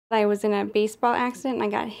I was in a baseball accident and I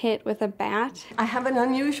got hit with a bat. I have an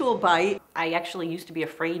unusual bite. I actually used to be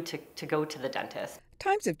afraid to go to the dentist.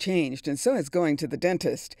 Times have changed, and so has going to the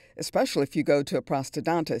dentist, especially if you go to a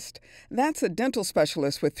prosthodontist. That's a dental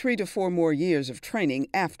specialist with 3 to 4 more years of training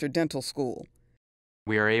after dental school.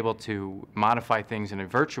 We are able to modify things in a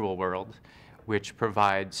virtual world, which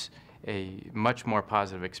provides a much more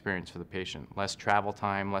positive experience for the patient. Less travel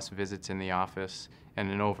time, less visits in the office, and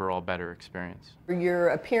an overall better experience. Your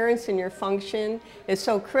appearance and your function is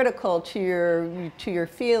so critical to your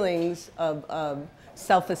feelings of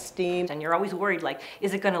self-esteem. And you're always worried, like,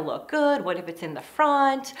 is it going to look good? What if it's in the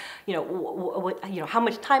front? How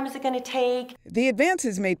much time is it going to take? The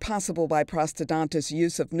advances made possible by prosthodontists'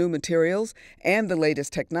 use of new materials and the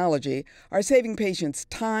latest technology are saving patients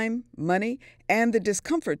time, money, and the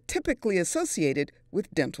discomfort typically associated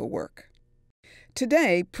with dental work.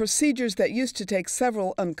 Today, procedures that used to take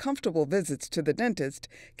several uncomfortable visits to the dentist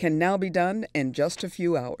can now be done in just a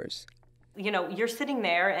few hours. You're sitting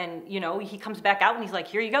there and, he comes back out and he's like,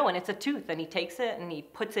 here you go, and it's a tooth, and he takes it and he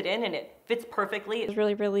puts it in and it fits perfectly. I was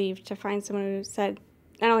really relieved to find someone who said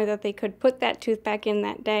not only that they could put that tooth back in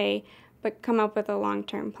that day, but come up with a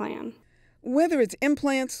long-term plan. Whether it's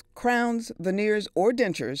implants, crowns, veneers, or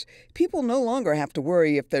dentures, people no longer have to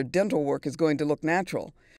worry if their dental work is going to look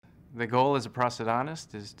natural. The goal as a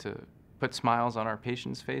prosthodontist is to put smiles on our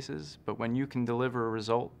patients' faces, but when you can deliver a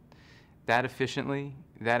result that efficiently,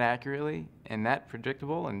 that accurately, and that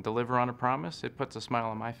predictable, and deliver on a promise, it puts a smile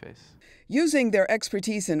on my face. Using their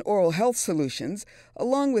expertise in oral health solutions,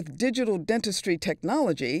 along with digital dentistry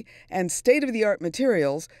technology and state-of-the-art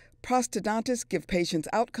materials, prosthodontists give patients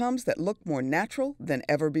outcomes that look more natural than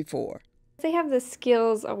ever before. They have the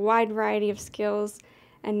skills, a wide variety of skills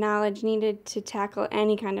and knowledge needed to tackle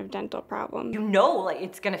any kind of dental problem.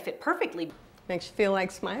 It's going to fit perfectly. Makes you feel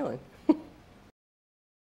like smiling.